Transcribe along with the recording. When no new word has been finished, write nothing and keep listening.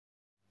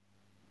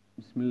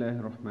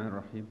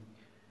Bismillahirrahmanirrahim.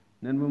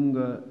 Nan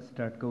mumga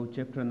start ko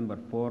chapter number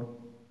 4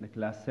 the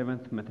class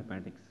 7th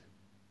mathematics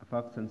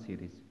Afaq Sun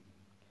Series.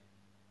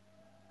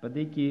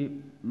 Pade ki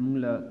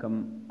mungla kam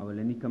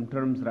awalani kam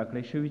terms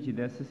rakle showi chi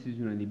da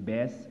sisizuna di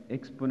base,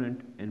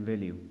 exponent and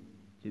value.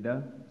 Chi da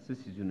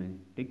sisizuna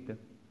tik ta.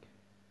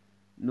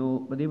 No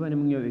pade bani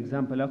mungya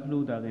example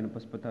akhlu da gain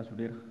pas pata su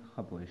der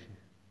khapo shi.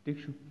 Tik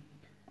shu.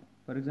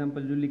 For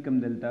example julli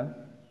kam delta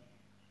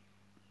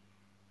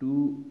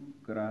 2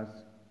 cross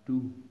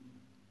 2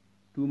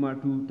 2 ma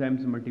 2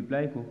 times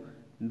multiply को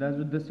da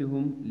जुद्ध से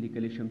हम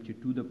लिखले शम ची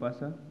 2 द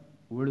पासा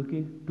वड़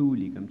के 2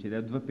 लिखम ची दा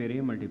द्व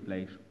पेरे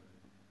मल्टीप्लाई शो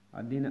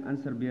अदीन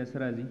आंसर भी असर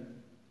राजी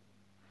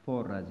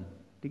 4 राजी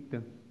ठीक था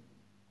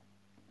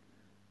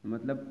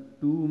मतलब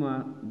 2 मा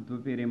द्व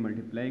पेरे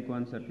मल्टीप्लाई को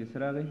आंसर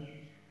किसरा आ गई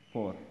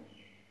 4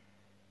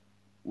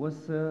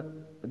 वस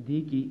दी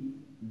की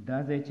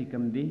दा जाय ची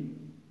कम दे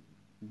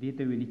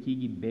तो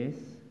लिखीगी बेस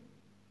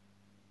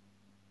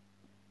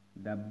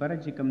दा बरा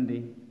ची कम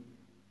दे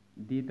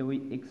तो वही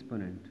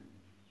एक्सपोनेंट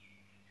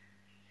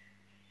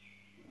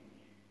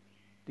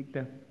ठीक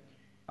था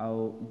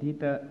और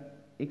देता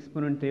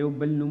एक्सपोनेंट तो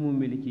बल नमू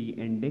में लिखी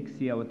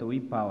इंडेक्स या तो वही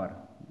पावर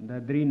दा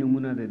द्री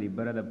नमूना दे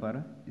बरा दा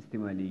पारा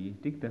इस्तेमाली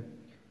ठीक था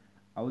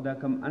और दा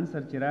कम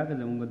आंसर चिराग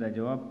जमूंगा दा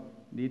जवाब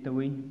देता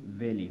वही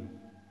वैल्यू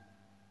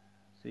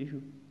सही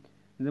शू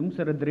जमू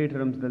सर द्रे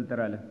टर्म्स दल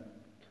तराला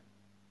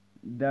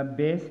दा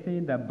बेस थे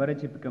दा बरा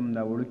चिप कम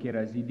दा उड़ के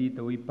राजी दी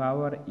तो वही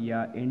पावर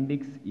या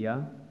इंडेक्स या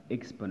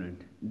एक्सपोनेंट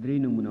द्री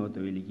नमूना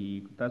होता है लिखी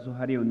तासो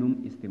हर यो नुम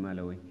इस्तेमाल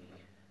हुए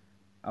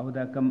अब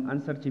दा कम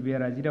आंसर ची बिया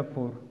राजी दा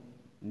 4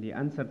 दी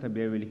आंसर था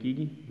बिया लिखी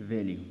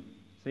वैल्यू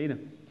सही ना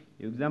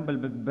एग्जांपल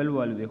बल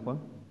वाले देखो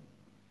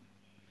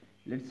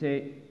लेट्स से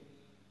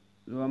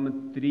जो हम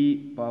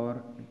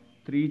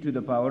 3 to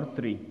the power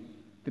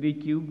 3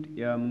 cubed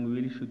या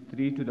मुंगवेली शु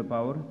 3 to the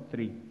power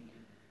 3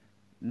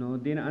 no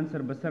then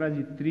answer Basra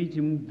जी 3 ची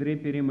मुंग द्रे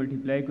पेरे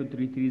मल्टीप्लाई को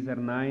 3 3s are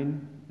 9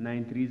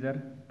 9 3s are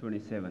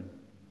 27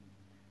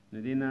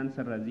 नदीन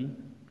आंसर राजी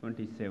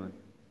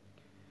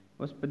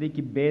 27 उस पदे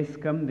की बेस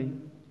कम दे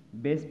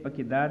बेस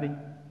पके दा दे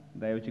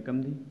दायो ची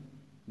कम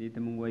दे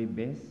तो मुंगवाई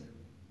बेस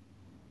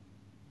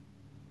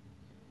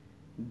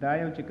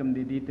दायो ची कम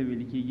दे तो वे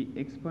लिखीगी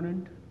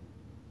एक्सपोनेंट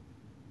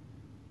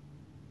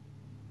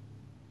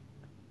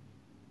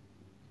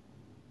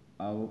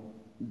और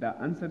दा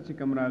आंसर ची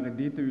कम राग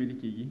दे तो वे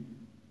लिखीगी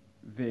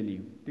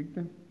वैल्यू ठीक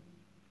था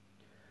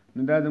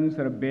नदा दम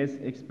सर बेस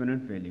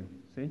एक्सपोनेंट वैल्यू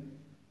सही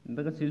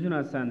नदा सीजन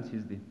आसान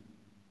चीज दे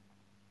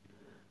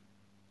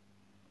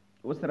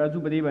उस राजू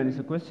बदे बानी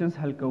से क्वेश्चंस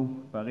हल को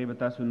बाकी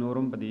बता सु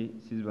नोरम बदे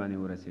चीज बानी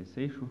हो रसे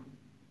सही शू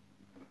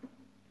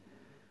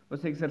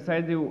उस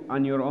एक्सरसाइज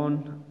ऑन योर ओन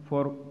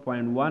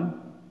 4.1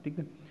 ठीक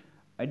है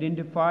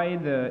identify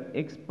the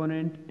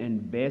exponent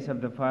and base of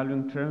the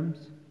following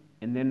terms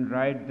and then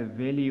right the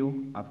value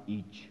of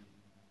each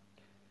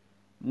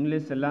मुंगले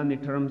सलाह ने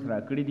टर्म्स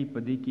राकड़ी दी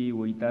पदी की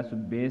वही तासु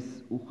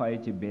बेस उखाए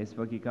चे बेस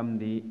पकी कम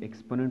दे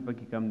एक्सपोनेंट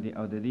पकी कम दे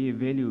और दी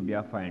वैल्यू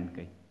बिया फाइंड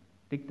कई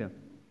ठीक था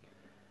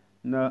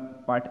ना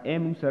पार्ट ए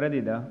मुंग सर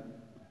देदा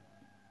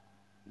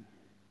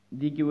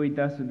दी की वही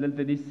तासु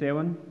दलता दी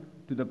 7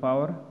 to the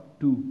power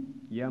 2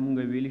 या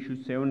मुंगे वैल्यू शु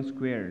 7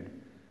 squared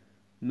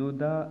नो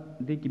दा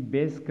दी की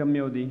बेस कम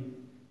यो दे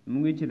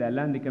मुंगे ची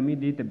दालान दे कमी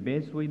दे ता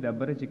बेस वही दा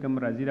बरे ची कम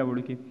राजी दा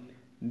वड़के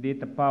दे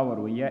ता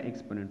पावर वही या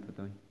एक्सपोनेंट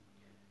होता है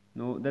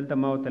नो दलता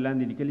माओ तलान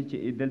दी लिखली ची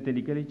दलता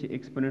लिखली ची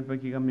एक्सपोनेंट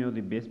पकी कम यो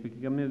दे बेस पकी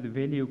कम यो दे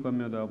वैल्यू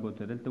कम यो दा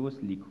बोता दलता वस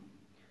लिखो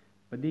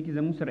पदी की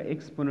जमू सर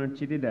एक्सपोनेंट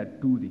ची दे दा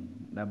 2 दे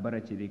दा बरा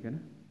ची दे कना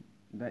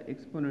दा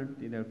एक्सपोनेंट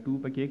दे दा 2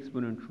 पकी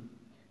एक्सपोनेंट शू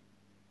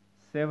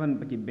 7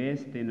 पकी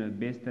बेस दे नो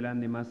बेस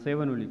तलान दे मा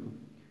 7 लिखो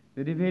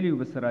दे वैल्यू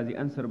बस राजी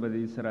आंसर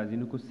बदे सराजी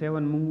नु को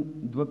 7 मु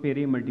दो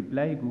पेरे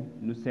मल्टीप्लाई को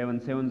नु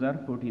 7 7s are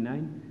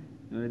 49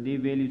 नो दे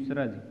वैल्यू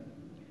सराजी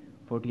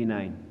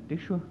 49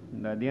 ठीक शो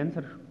दा दे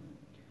आंसर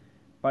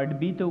पार्ट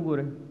बी तो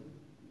गोरे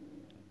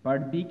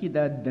पार्ट बी की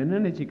दा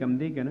दनन ची कम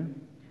दे कना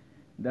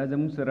दा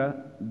जमू सरा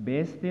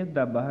बेस थे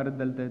दा बाहर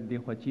दलता दे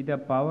खची दा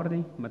पावर दे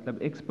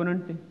मतलब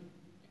एक्सपोनेंट थे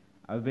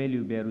अब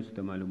वैल्यू बेर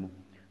उस्ते मालूम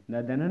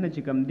दा दनन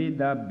ची कम दे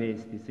दा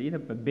बेस थे सही दा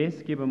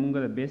बेस के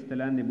बमुंगा दा बेस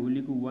तलान दे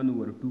बोली को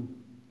 1/2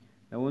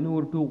 दा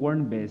 1/2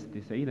 1 बेस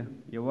थे सही दा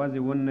यवाजे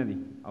 1 नदी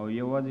और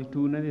यवाजे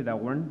 2 नदी दा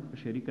 1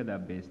 शरीका दा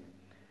बेस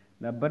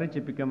दा बरे चे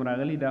पे कम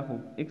रागली दा हो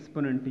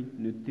एक्सपोनेंट थी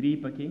नु 3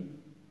 पके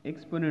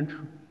एक्सपोनेंट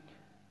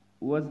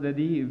was द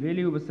दी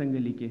वैल्यू बसंग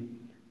लिखे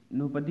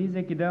नो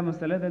पदीजे की दा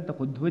मसला दा त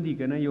खुद दी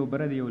कना यो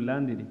बर दे यो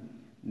लांद दे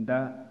दा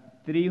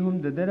 3 हम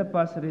द दर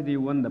पास रे दे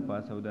 1 द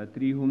पास दा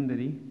 3 हम द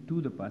 2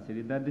 द पास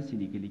रे दा द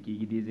सिली के लिखी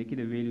दी जे की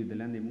द वैल्यू द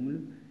लांद मुंगल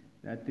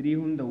दा 3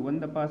 हम द 1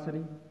 द पास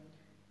रे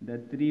दा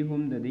 3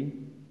 हम द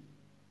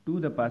 2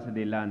 द पास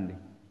दे लांद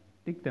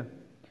ठीक था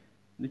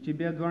नो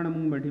चिबिया द्वाण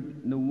मुंग मल्टी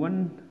नो 1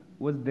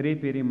 was दरे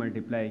पेरे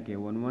मल्टीप्लाई के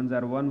 1 1s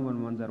are 1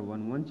 1 1s are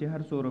 1 1 चे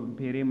हर सो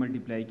पेरे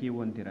मल्टीप्लाई के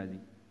 1 थे राजी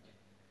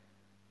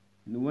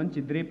नो 1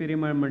 ची द्रे पेरे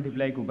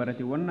मल्टीप्लाई को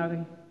बरती 1 आ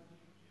गई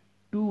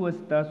 2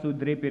 वस्ता सो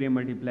द्रे पेरे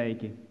मल्टीप्लाई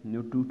के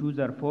नो 2 2s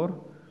are 4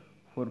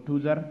 4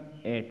 2s are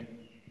 8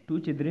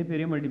 2 چې 3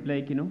 پیرې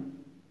ملټیپلای کینو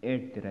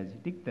 8 ته راځي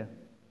ټیک ده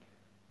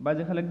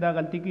بعضې خلک دا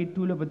غلطي کوي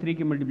 2 له په 3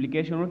 کې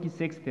ملټیپلیکیشن وکړي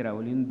 6 ته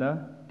راولي نو دا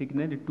ټیک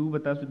نه دی 2 به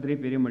تاسو 3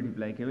 پیرې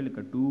ملټیپلای کوئ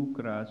لکه 2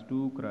 کراس 2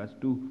 کراس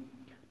 2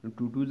 نو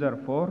 2 2 زر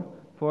 4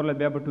 4 له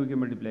بیا به 2 کې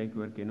ملټیپلای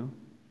ورکړئ نو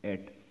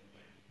 8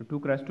 نو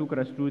 2 کراس 2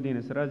 کراس 2 دی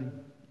نه څه راځي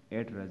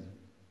 8 راځي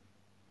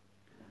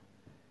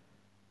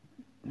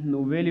نو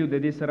ویلیو د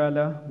دې سره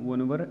له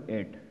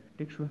 1/8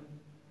 ټیک شو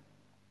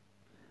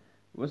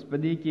اوس په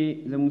دې کې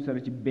زموږ سره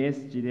چې بیس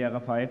چې دی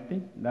هغه 5 دی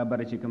دا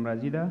بره چې کوم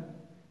راځي دا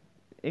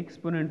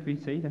ایکسپوننټ وي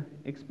صحیح ده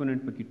ایکسپوننټ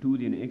پکې 2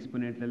 دی نو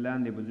ایکسپوننټ له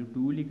لاندې به زه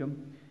 2 ولیکم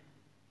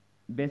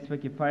بیس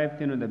پکې 5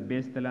 دی نو د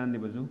بیس ته لاندې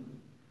به زه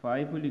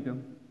 5 ولیکم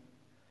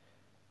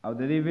او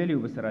د دې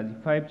ویلیو به سره راځي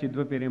 5 چې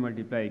 2 پیرې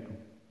ملټیپلای کړو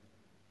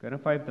که نه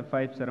 5 ته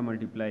 5 سره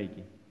ملټیپلای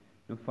کړي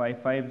نو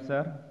 5 5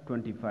 سر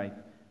 25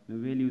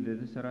 نو ویلیو د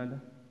دې سره له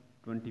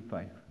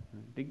 25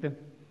 ټیک ده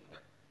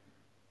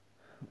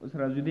اوس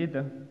راځو دې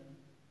ته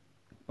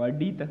په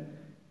ډي ته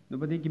نو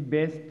په دې کې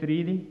بیس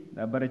 3 دی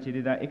دا بره چې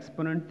دی دا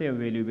ایکسپوننټ دی او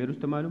ویلیو به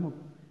وروسته معلومه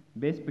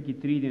بیس پکې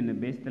 3 دی نو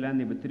بیس ته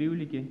لاندې به 3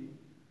 ولیکې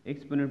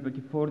ایکسپوننټ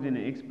پکې 4 دی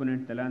نو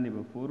ایکسپوننټ ته لاندې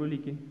به 4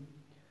 ولیکې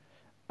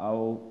او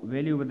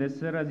ویلیو به د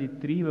څه راځي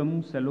 3 به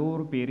موږ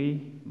 4 پیرې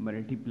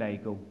ملټیپلای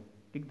کوو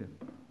ټیک ده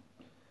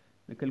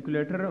د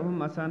کلکولیټر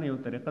هم اسانه یو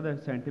طریقه ده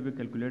ساینټیفیک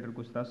کلکولیټر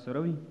کو ستاسو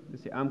سره وي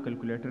داسې عام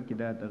کلکولیټر کې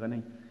دا دغه نه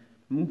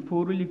موږ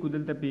 4 ولیکو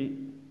دلته پې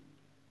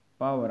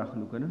پاور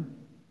اخلو که نه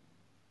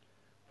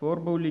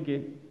 4 به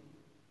ولیکې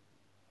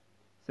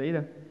صحیح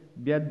ده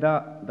بیا دا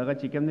دغه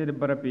چې کوم دی د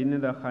بره پې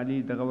نه دا خالي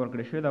دغه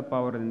ورکړی شوی دا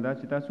پاور دی دا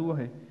چې تاسو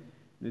ووهئ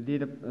نو دې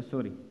د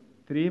سوري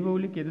 3 به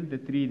ولیکې دلته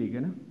 3 دی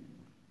که نه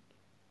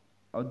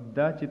او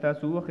دا چې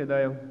تاسو ووهئ دا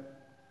یو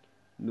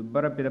نو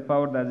بره پې د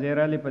پاور دا ځای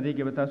رالی په دې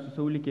کې به تاسو څه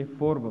ولیکئ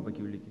 4 به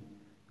پکې ولیکئ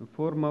نو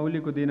 4 ما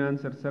ولیکو دې نه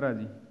انسر څه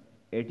راځي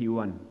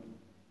 81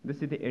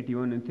 داسې دی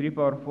 81 نو 3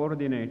 پاور 4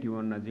 دی نه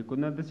 81 راځي کو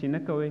نه داسې نه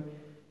کوئ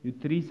یو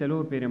 3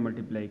 4 پیرې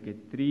ملټیپلای کړئ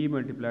 3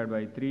 ملټیپلایډ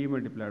بای 3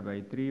 ملټیپلایډ بای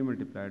 3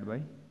 ملټیپلایډ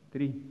بای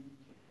 3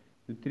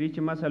 نو 3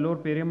 چې ما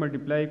 4 پیرې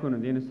ملټیپلای کړو نو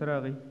دې نه څه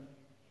راغی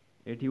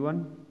 81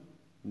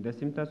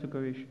 داسې هم تاسو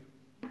کوئ شئ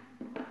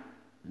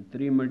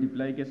 3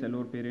 ملټیپلای کې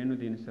 4 پیرې نو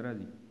دې نه څه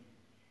راځي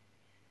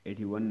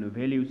 81 نو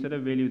ویلیو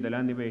سره ویلیو د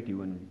لاندې به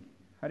 81 وي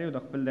هر یو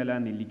د خپل د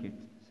لاندې لیکئ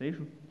صحیح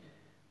شو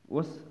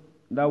اوس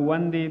دا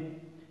 1 دی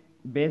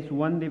بیس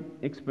 1 دی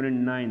ایکسپوننټ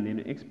 9 دی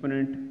نو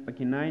ایکسپوننټ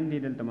پکې 9 دی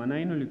دلته ما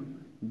 9 ولیکو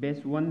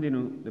بیس 1 دی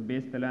نو د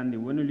بیس ته لاندې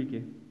 1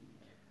 ولیکئ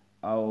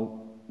او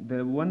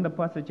د 1 د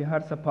پاسه چې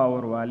هر څه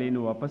پاور والی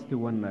نو واپس ته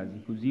 1 راځي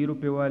کو 0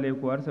 پې والی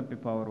کو هر څه پې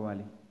پاور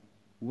والی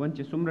 1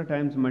 چې څومره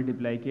ټایمز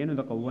ملټیپلای کړئ نو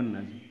دغه 1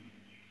 راځي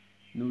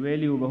نو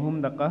ویلیو به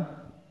هم دغه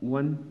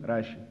 1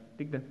 راشي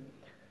ټیک ده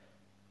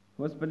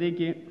اوس په دې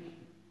کې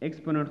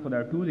ایکسپوننټ خو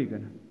دا 2 دی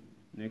که نه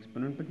نو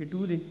ایکسپوننټ پکې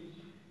 2 دی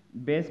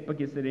بیس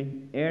پکې څه دی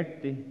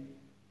 8 دی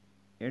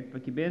 8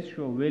 پکې بیس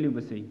شو ویلیو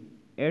به صحیح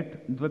 8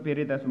 2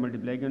 پیرې تاسو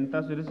ملټیپلای کوئ نو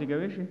تاسو داسې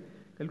کوئ شئ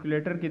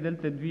کلکولیټر کې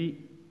دلته دوی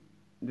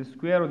د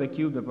سکویر او د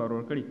کیوب دپاره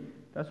ورکړي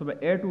تاسو به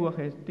 8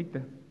 ووهئ ټیک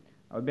ده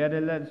او بیا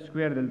دلته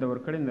سکویر دلته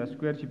ورکړی نو دا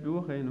سکویر چې پې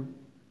ووهئ نو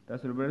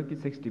تاسو به ورکړي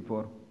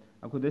 64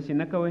 او که داسې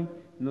نه کوئ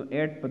نو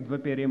 8 په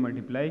 2 پیرې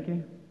ملټیپلای کړئ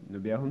نو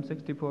بیا هم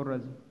 64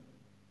 راځي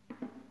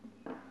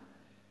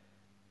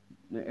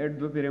نو 8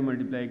 2 پیرې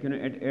ملټیپلای کړئ نو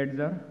 8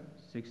 زر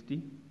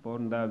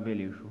 64 دا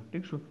ویلیو شو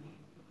ټیک شو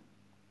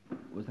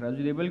اوس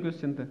راځو دی بل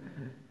کوېسچن ته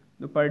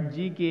نو پارټ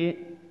جی کې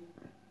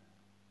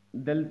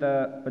دلته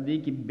په دې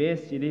کې بیس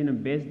چې دی نو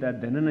بیس دا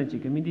دننه چې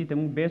کومې دي ته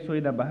موږ بیس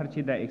وایي دا بهر چې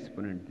دا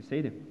ایکسپوننټ دی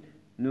صحیح دی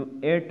نو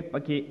 8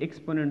 پکې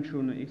ایکسپوننټ شو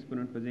نو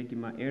ایکسپوننټ په ځای کې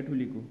ما 8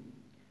 ولیکو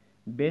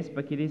بیس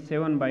پکې دی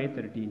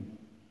 7/13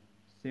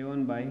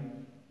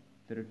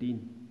 7/13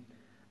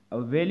 او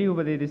ویلیو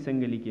به دې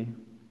څنګه لیکې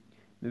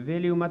نو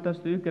ویلیو ما تاسو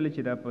ته ویل کله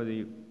چې دا په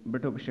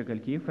بټو په شکل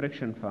کې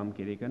فرکشن فارم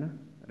کې دی که نه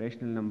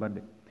ریشنل نمبر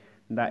دی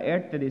دا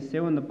 8 ته دی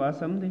 7 د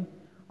پاسه هم دی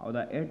او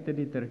دا 8 ته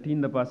دی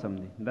 13 د پاسه هم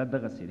دی دا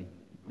دغسې دی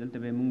دلته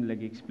به موږ لږ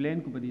ایکسپلین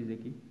کو په دې ځای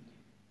کې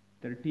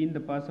 13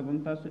 د پاسه به هم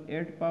تاسو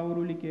 8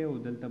 پاور ولیکئ او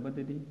دلته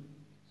به دی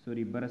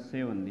سوري بره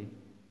 7 دی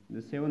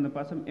د 7 د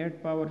پاسه هم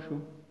 8 پاور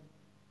شو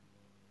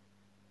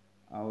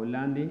او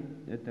لاندې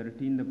د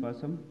 13 د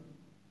پاسه هم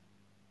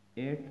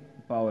 8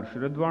 پاور شو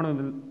د دواړو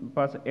د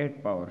پاسه 8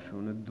 پاور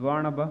شو نو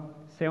دواړه به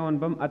 7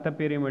 به هم 8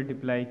 پیرې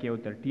ملټیپلای کړي او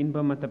 13 به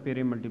هم 8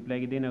 پیرې ملټیپلای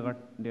کړي دې نه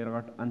ډېر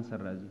غټ انسر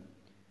راځي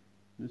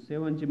نو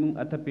 7 چې موږ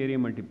 8 پیرې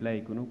ملټیپلای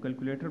کړو نو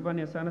کلکولیټر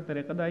باندې اسانه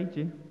طریقه دا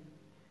چې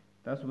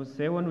تاسو به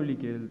 7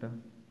 ولیکئ دلته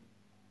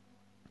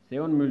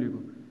 7 مې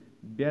ولیکو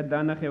بیا دا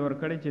نښې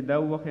ورکړی چې دا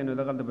ووښئ نو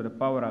دغلته به د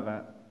پاور هغه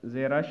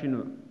ځای راشي نو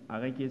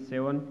هغه کې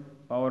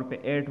 7 پاور په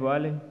 8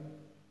 والی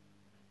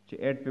چې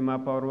 8 په ما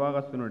پاور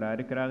واغستو نو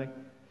ډایرکټ راغی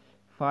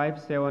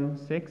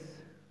 576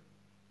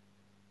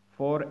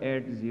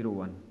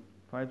 4801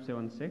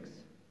 576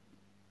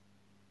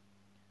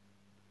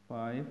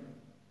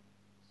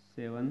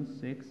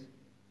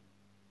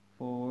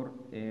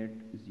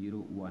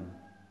 4801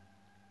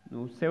 نو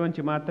 7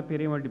 چې ما ته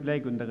پیرې ملټیپلای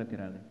کړو دغه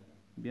راغی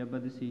بیا به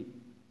داسې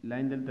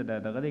لاین دلته دا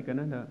دغه دی که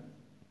نه دا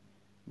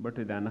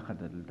بټې دا نښه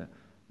ده دلته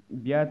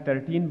بیا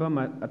 13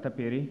 به اته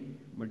پیرې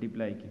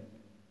ملټیپلای کې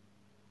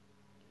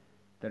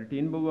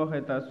 13 به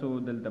واخی تاسو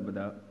دلته به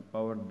دا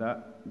پاور دا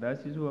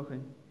سیز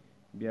واخی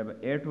بیا به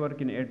 8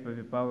 ورکړي نو 8 په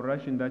پاور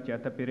راشي دا چې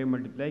اته پیرې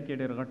ملټیپلای کې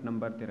ډېر غټ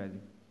نمبر ته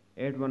راځي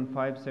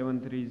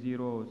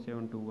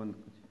 815730721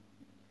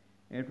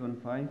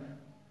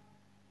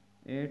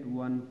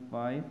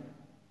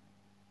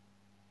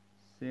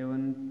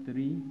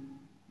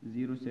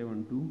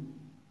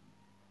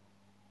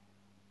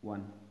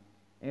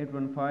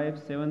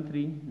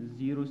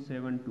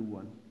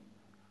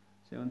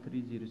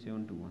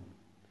 815730721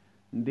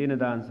 دینه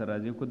دا انسر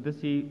راځي کو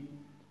دسی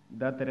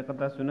دا طریقه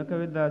تاسو نه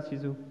کوئ دا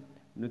سیزو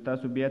نو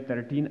تاسو بیا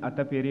 13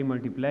 اته پیرې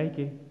ملټیپلای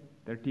کې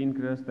 13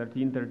 کرس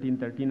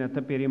 13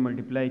 اته پیرې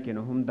ملټیپلای کې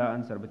نو هم دا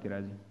انسر به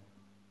راځي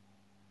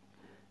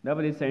دا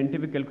په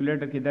ساينټیفیک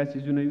کیلکولیټر کې دا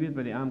سیزونه وي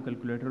په عام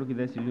کیلکولیټرو کې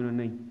دا سیزونه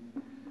نه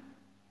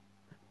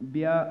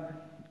بیا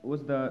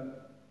اوس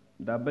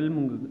دا بل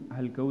مونږ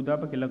حل کوو دا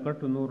پکې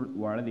لکټو نور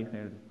واړه دي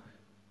خیر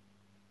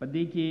په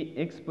دې کې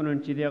ایکسپوننټ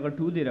چې دی هغه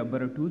 2 دی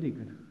رابر 2 دی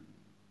کنه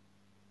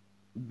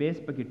بیس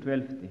پکې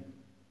 12 دی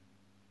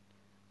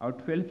او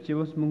 12 چې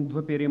اوس مونږ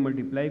دوه پیرې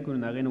ملټیپلای کړو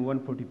نو هغې نه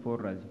 144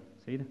 راځي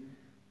صحیح ده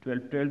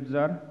 12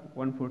 زار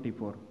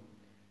 144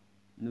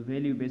 نو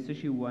ویلیو به څه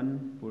شي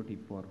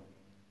 144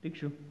 ټیک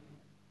شو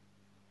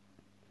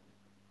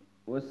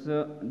اوس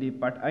د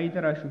پارټ آی ته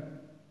راشو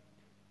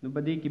نو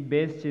په دې کې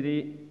بیس چې دی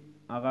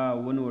هغه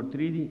 1 اور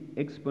 3 دی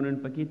ایکسپوننټ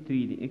پکې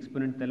 3 دی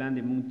ایکسپوننټ ته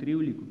لاندې مونږ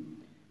 3 ولیکو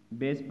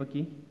بیس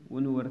پکې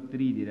 1 اور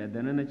 3 دی را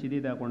دننه چې دی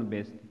دا کوم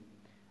بیس دی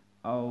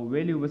او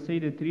ویلیو به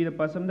صحیح د 3 د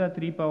پاسم دا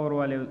 3 پاور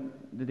والے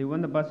د دې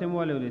 1 د پاسم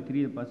والے او د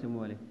 3 د پاسم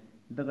والے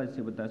دغه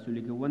څه به تاسو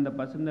لیکئ 1 د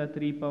پاسم دا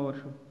 3 پاور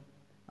شو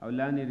او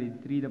لاندې د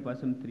 3 د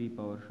پاسم 3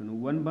 پاور شو نو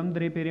 1 بم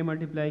درې پیرې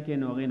ملټیپلای کې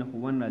نو هغې نه خو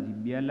 1 راځي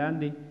بیا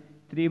لاندې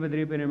 3 به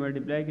درې پیرې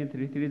ملټیپلای کې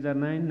 3 3 زار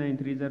 9 9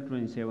 3 زار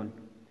 27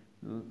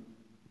 نو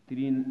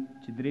 3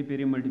 چې درې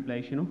پیرې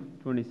ملټیپلای شي نو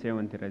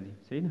 27 ته راځي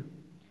صحیح نه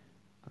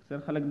اکثر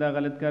خلک دا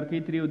غلط کار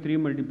کوي 3 او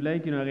 3 ملټیپلای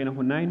کې نو هغې نه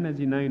خو 9 نه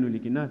ځي 9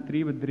 ولیکي نه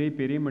 3 به درې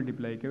پیرې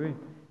ملټیپلای کوي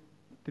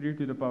 3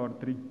 to the power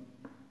 3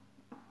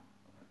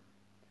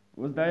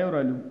 اوس دا یو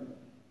رالو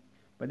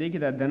په دې کې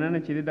دا دننه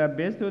چې دا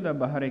بیس دی دا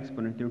بهر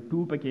ایکسپوننټ دی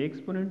 2 پکې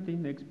ایکسپوننټ دی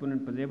د ایکسپوننټ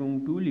په ځای به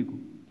موږ 2 لیکو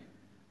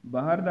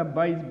بهر دا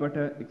 22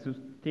 بټه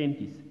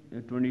 133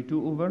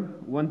 22 اوور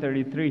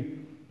 133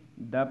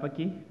 دا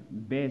پکې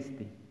بیس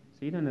دی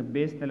صحیح ده نه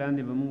بیس ته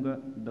لاندې به موږ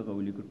دغه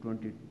ولیکو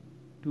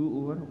 22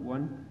 اوور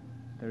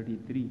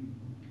 133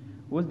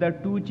 اوس دا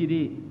 2 چې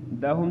دی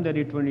دا هم د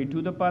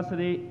 22 د پاسه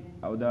دی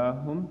او دا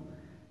هم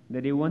د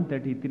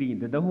 133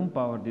 د هم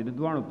پاور دی د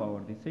دوانو پاور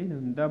دی صحیح نه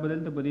دا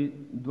بدلته په دې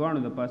دوانو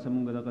د پاسه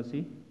مونږ دغه سي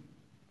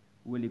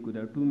ولیکو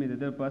دا 2 مې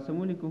د پاسه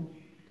ولیکو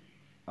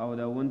او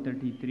دا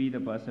 133 د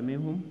پاسه مې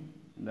هم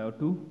دا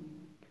 2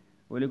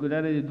 ولیکو دا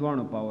د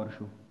دوانو پاور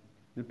شو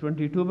نو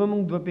 22 به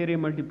مونږ دوه پیرې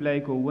ملټیپلای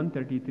کو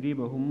 133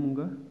 به هم مونږ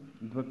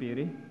دوه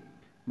پیرې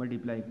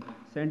ملټیپلای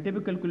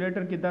ساينټیفیک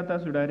کیلکولیټر کې دا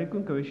تاسو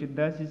ډایرکټ کوم شي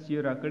دا چې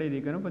راکړې دي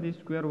کنه په دې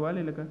سکوير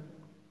والے لکه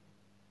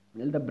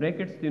دلته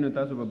بریکټس دي نو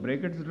تاسو به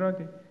بریکټس ډرا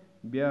کې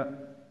بیا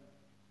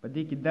په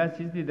دې کې دا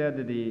سیز دی دا د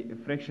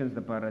فریکشنز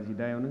لپاره راځي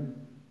دا یو نه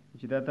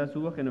چې دا تاسو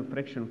وخت نو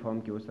فریکشن فارم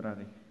کې اوس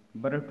راغی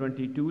بر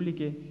 22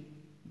 لیکې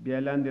بیا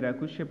لاندې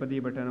راکوز شي په دې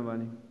بټن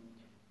باندې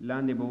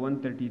لاندې به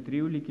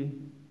 133 ولیکې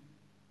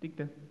ټیک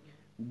ده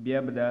بیا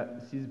به دا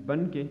سیز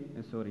بند کې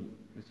سوري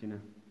داسې نه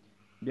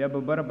بیا به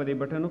بره په دې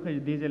بټن وخی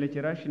دې ځای چې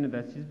راشي نو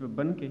دا سیز به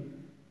بند کې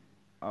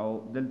او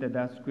دلته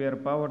دا سکویر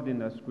پاور دی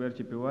دا سکویر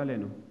چې پې والی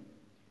نو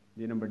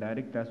دې نه به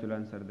ډایرکټ تاسو له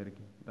انسر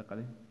درکړي دقه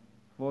دی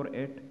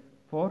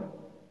 484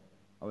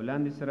 او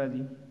لاندې سره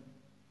راځي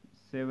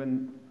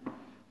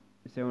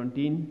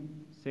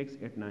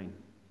 17689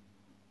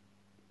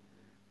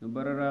 نو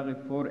بره راغی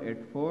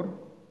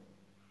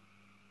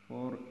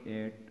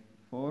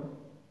 484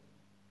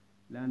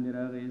 لاندې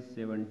راغی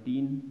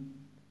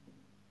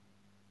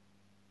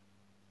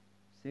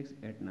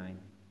 17689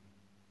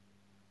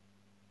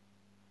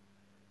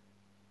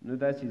 نو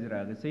دا چیز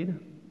راغی صحیح ده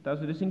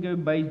تاسو د څنګه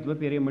 22 دوه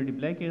پیرې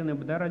ملټیپلای کوي نه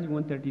به دا راځي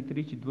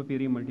 133 چې دوه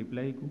پیرې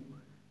ملټیپلای کو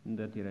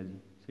دا تی راځي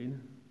صحیح نه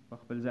په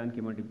خپل ځان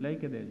کې ملټیپلای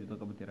کړئ چې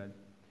دغه به راځي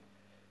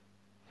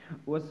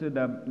اوس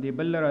دا د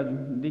بل راځو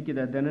دې کې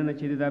دا دننه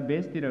چې دا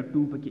بیس دی را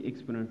 2 پکې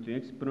ایکسپوننټ دی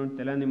ایکسپوننټ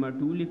تلاندې ما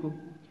 2 لیکو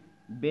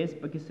بیس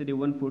پکې سره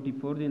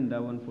 144 دی دا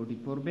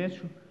 144 بیس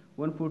شو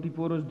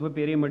 144 اوس دوه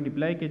پیرې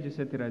ملټیپلای کې چې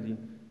څه راځي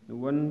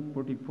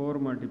 144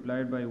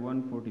 ملټیپلایډ بای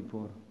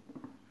 144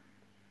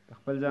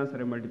 خپل ځان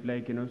سره ملټیپلای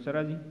کې نو سره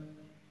راځي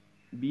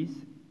 20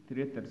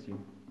 73 سی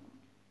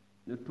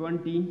نو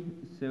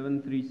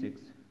 2736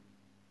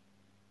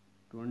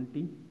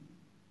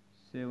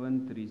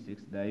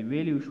 دا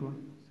ویلیو شو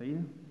صحیح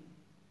ده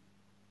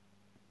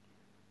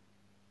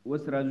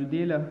اوس راځو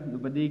دی له نو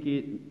په دې کې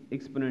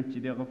ایکسپوننټ چې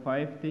دی هغه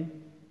 5 دی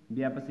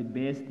بیا پسې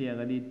بیس دی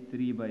هغه دی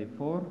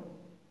 3/4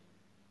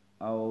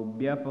 او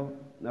بیا په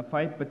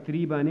 5 په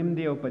 3 باندې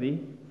دی او په دې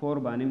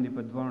 4 باندې دی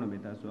په دواړو به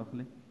تاسو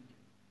اخلئ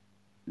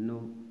نو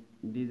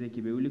دې ځای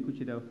کې به ولیکو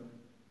چې دا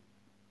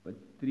په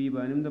 3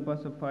 باندې د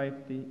پاسه 5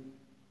 دی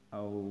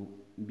او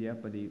بیا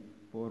په دې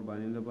 4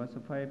 باندې د بس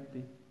 5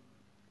 دی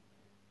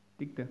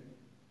ٹھیک ده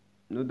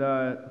نو دا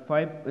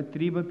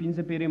 3 به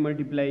 15 پیرې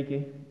ملټیپلای کې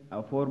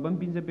او 4 به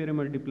 15 پیرې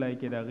ملټیپلای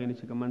کې دا غینه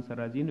چې کوم سره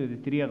راځي نو د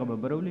 3 هغه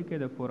به برو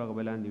لیکي د 4 هغه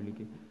بلاندې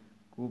لیکي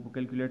کو په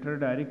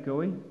کیلکولیټر ډایرکټ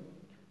کوئ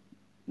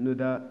نو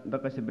دا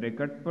دغه څه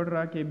بریکټ پړ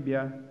راکې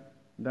بیا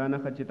دا نه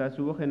چې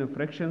تاسو وخت نو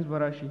فریکشنز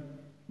براشي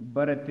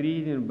بره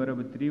 3 دی نو بره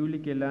به 3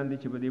 ولیکي لاندې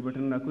چې به دې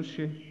بټن راکوز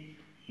شي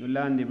نو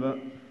لاندې به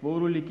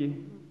 4 ولیکي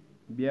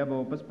بیا به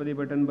واپس په دې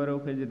بټن بره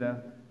وخېږي دا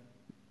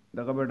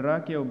دغه به ډرا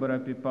کې او بره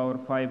پې پاور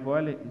 5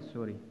 والی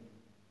سوري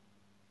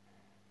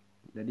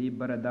د دې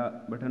بره دا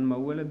بټن مې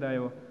وویله دا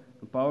یو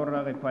پاور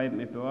راغی 5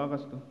 مې پې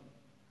واغستو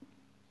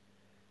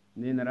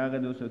دې نه راغی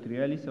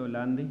 243 او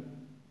لاندې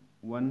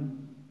 1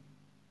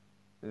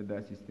 دا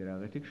سیستې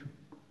راغی ټیک شو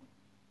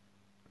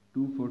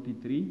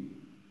 243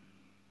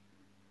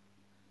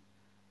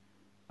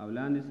 او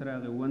لاندې سره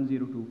راغی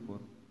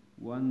 1024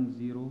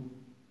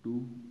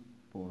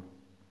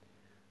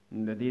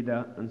 د دې دا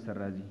انسر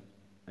راځي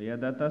یا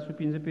دا تاسو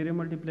 15 پیرې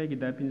ملټیپلای کې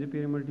دا 15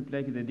 پیرې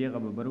ملټیپلای کې د دې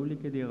غو برو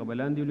لیکي د غو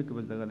لاندې لیکي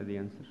بس دغه د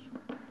انسر شو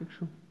ټیک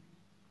شو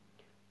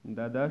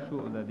دا شو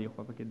او د دې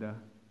خو پکې دا